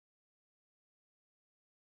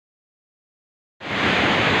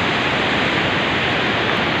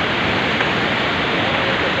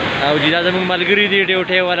او چې دا زموږ ملګري دي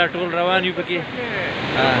ډیوټۍ والا ټول روان یو پکې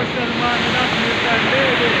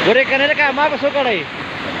ګورې که نه لکه ما به څو کړی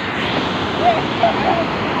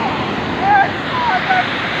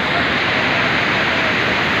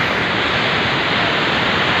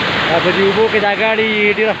په دې اوبو کې دا ګاډي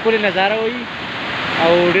ډېره ښکلې نظاره وایي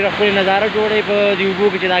او ډېره ښکلې نظاره جوړوي په دې اوبو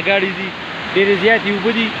کې چې دا ګاډي دي ډېرې زیاتې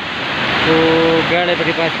اوبه دي نو ګاډی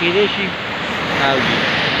پکې پاس کېدی شي او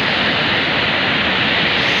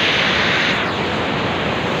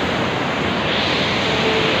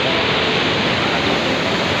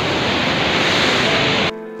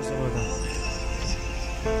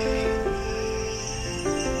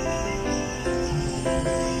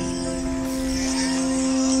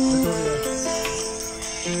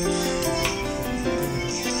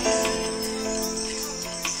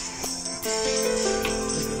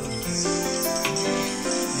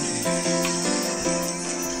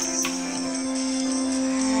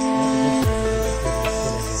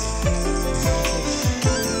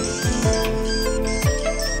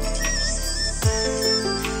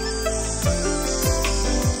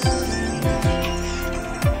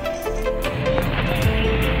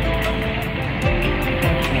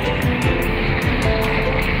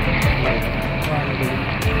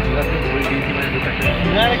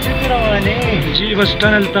بس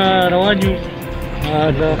ټنل ته روان یو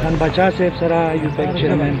د خان باچا صاحب سره یو بیک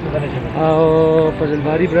چیرمن او فضل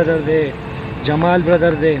باری برادر دی جمال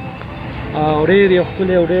برادر دی او ډېر یو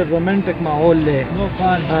ښکلی او ډېر رومانټک ماحول دی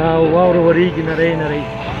او واوره ورېږي نری نری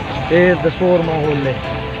ډېر د سور ماحول دی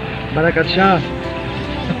برکت شاه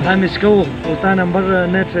دا مس کوو او تا نمبر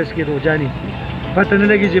نه ټریس کېدو جاني پته نه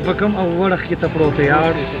لګي چې په کوم او وړخ کې ته پروت یې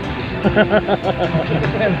یار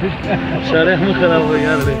شارع مو خرابوي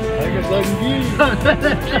یار دی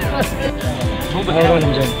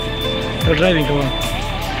روانم جان ته ډرایوینګ کوه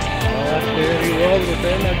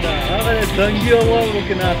هغه څنګه واورو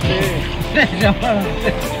کې ناستې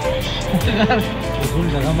ټول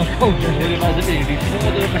ځای ما کوم چې ما زه دې دې څه مو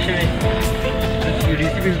دوه شوي دې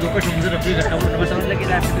دې به دوه کوم زه په دې خبرو نه وسه لګي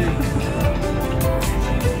راځي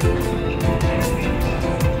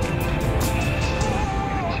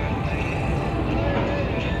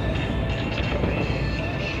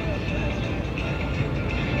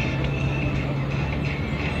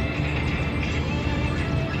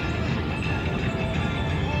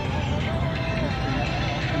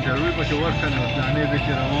ضروري پکې ورکنه پلانې دې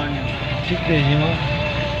چې روان یم ټیک دی جیما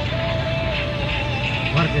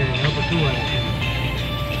ورکې نو په تو وایي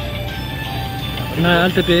نه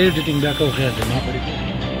هلته په ایډیټینګ بیا کوو خیر دی ما پرې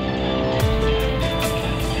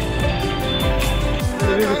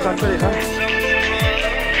ویډیو سٹارټ کړئ ها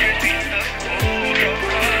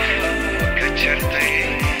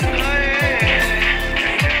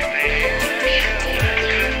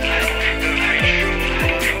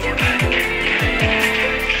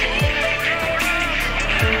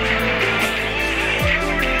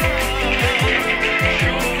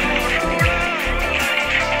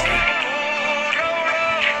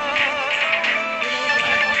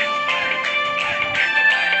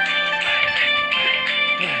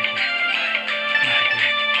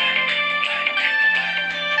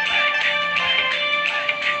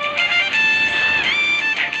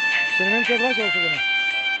سینمن صاحب راشي اوسه کنه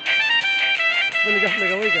بل ګټ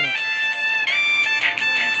لګوي کنه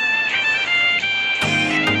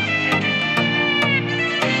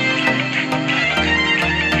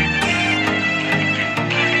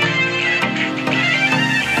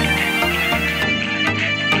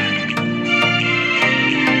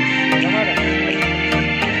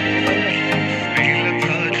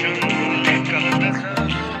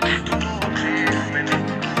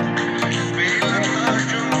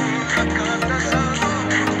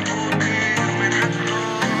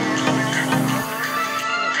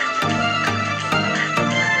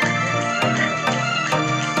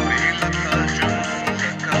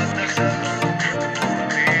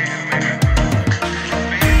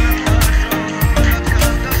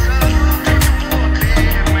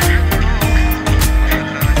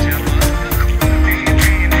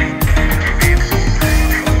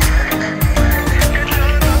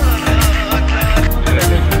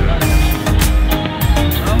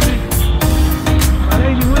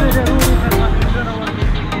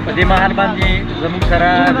دې مهال باندې زموږ سره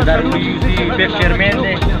د دارالعلوم بیک چیرمن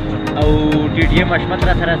دی او ټي ټي ایم حشمت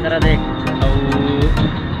را سره دی او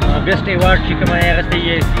بیسټ ایوارډ چې کوم یې اخیستی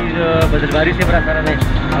یې بدلباري صاحب را سره دی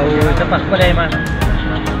او زه په خپله یم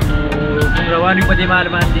موږ روان یو په دې مهال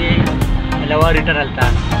باندې لواري ټنل ته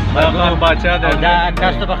باچا دی دا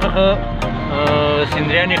تاسو ته به ښه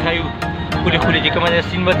سیندریانې ښایو ښکلې ښکلې چې کومه ده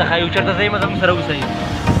سیند به ته ښایو چېرته ځئ زموږ سره اوسئ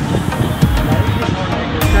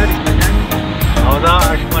دا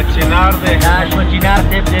اشمت چنار دی دا اشمت چنار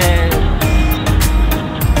صاحب دی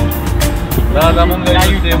دا زمونږ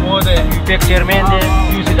سیمو دی یوپیک چیرمین دی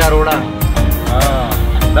یوسي دا روډه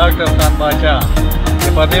ډاکټر خان باچا چې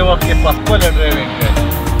په دې وخت کې په خپله ډرایوینګ کوي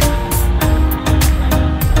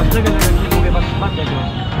بس بند دی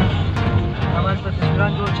همان په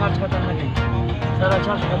سیسټران جوړ چارج ختم نه کوي سره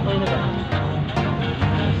چارج ختموي نه کوي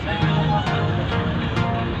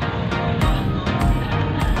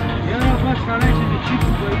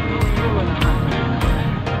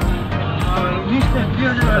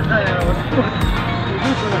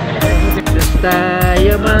دستا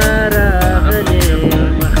یما راغلی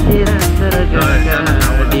مخکې را څرګنده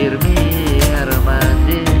ډېر مې ارمان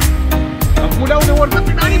دی کولاو دې ورځه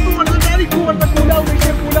په دانې په ورځه دانې په ورځه کولاو دې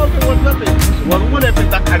شي کولاو دې ورځه ورونه په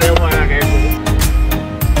تکړه وانه کوي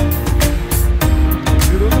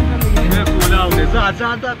کولاو دې ځا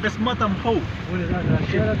دا قسمت هم خو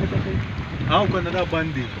او کنه دا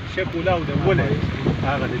باندې شي کولاو دې ولې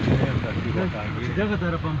هغه دې چې نه ترتیب وکړي دغه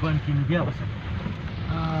طرف هم باندې کینو بیا وسه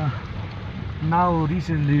now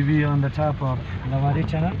recently we on the top of Lowari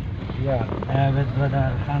Tunnel with brother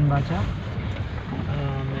Khan Bacha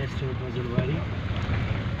Mr. Barafbari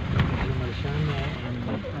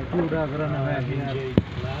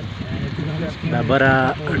دا برا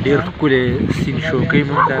ډیر ښکلی سین شو کوي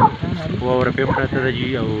موږ ته واوره پې پرته ده جي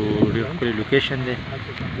او ډیر ښکلی لوکیشن دی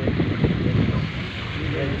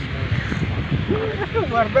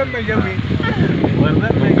موږ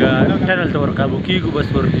ټنل ته ورقابو کېږو بس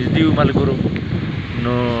ورنږدې یو ملګرو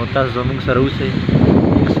نو تاسو زموږ سره اوسئ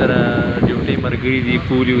موږ سره ډیوټۍ ملګري دي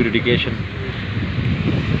پولي وریډیکیشن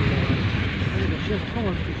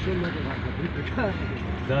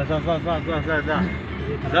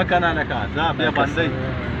ځه کنه لکه ځه بیا باندې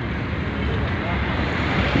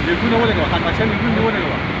بیرتونه ولګوه خان بچه بیرتونه دې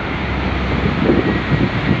ولګوه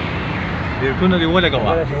بیرتونه دې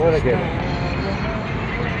ولګوه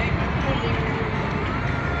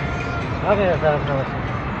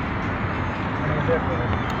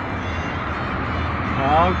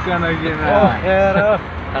او کنه جنه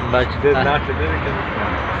خان باچا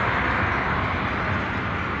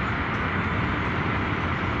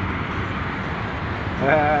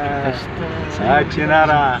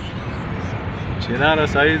چنارا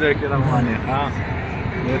سعیده که روانی ها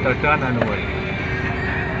یه تکانه نوی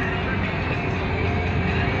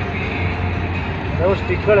اوس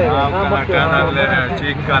ټیک کړی کنه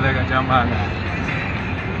ټیک کړی جمانه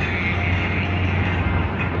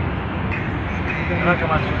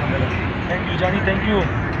Thank you, Johnny. Thank you.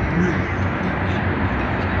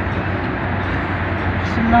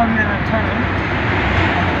 So now we are at tunnel.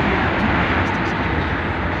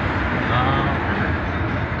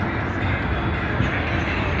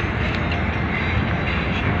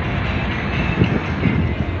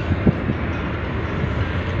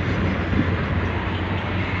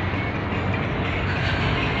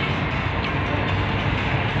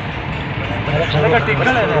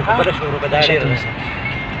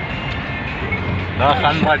 دا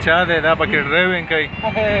خان باچا دی دا پکې ډرایوینګ کوي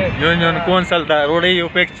یونین کونسل دا روډي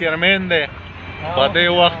یوپیک چیرمین دی په دې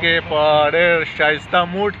وخت کې په ډېر ښایسته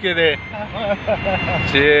موډ کې دی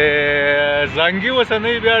چې زنګي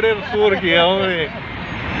اوسنۍ بیا ډېر سور کې اوري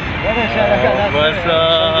بس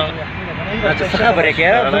څه خبرې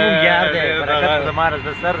کوې زموږ یار دی برکت زما د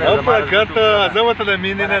سر دی برکت زه ورته د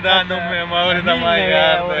مینې نه دا نوم مې ما اورېد زما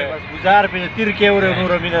یار دی بس ګزار پې تیر کې اورې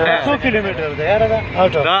نوره مینه څو کیلومتر دی یاره دا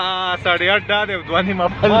دا 8.5 دا دی 2 نیمه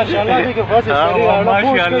ماشاءالله دې کې بس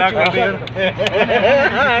ماشاءالله کډیر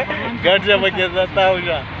ګډ ځم کې زتا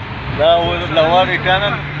وځه دا لواري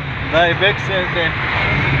ټنل دا بیک سایډ دی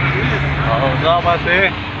او دا باسه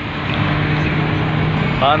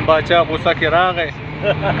خان باچا غوسه کې راغی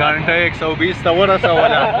घंटा 120 ته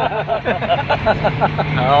ورسوله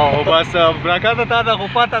او بس برکت ته دا خو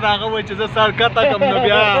پته د هغه وایي چې زه سر کته کړم نو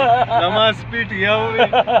بیا زما سپیډ یو وي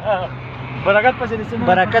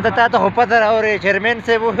برکت ته ته خو پته راورې چیرمین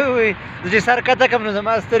صاحب ووایي چې سر کته کړم نو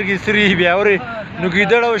زما سترګې سرې بیا اورې نو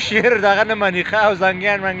ګیدړ او شیر دغه نه مني ښه او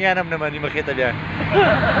زنګیان منګیان هم نه مني مخې ته بیا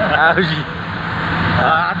اوجي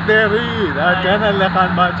دی دا چینل له خان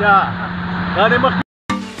باچا دا د مخ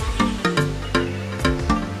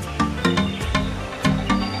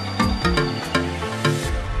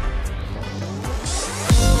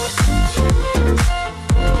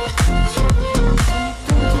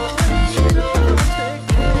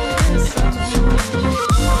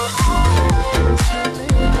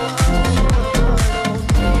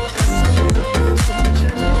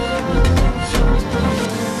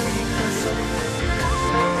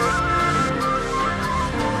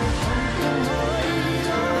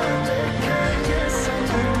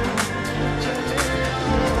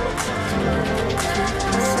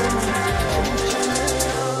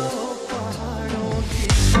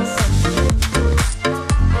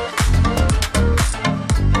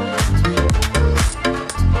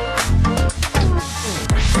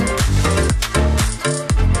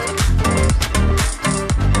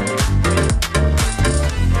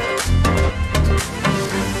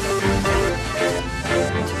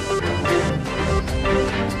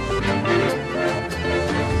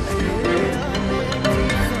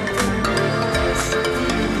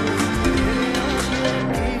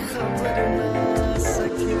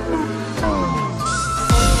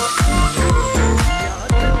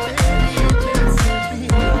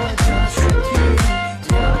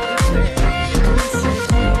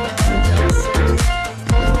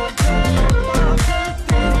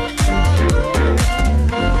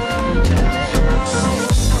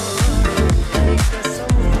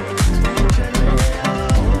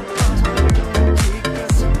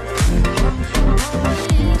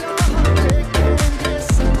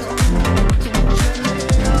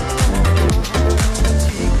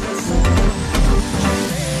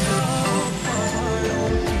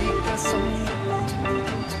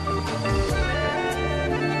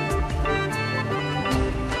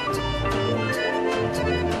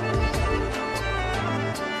ته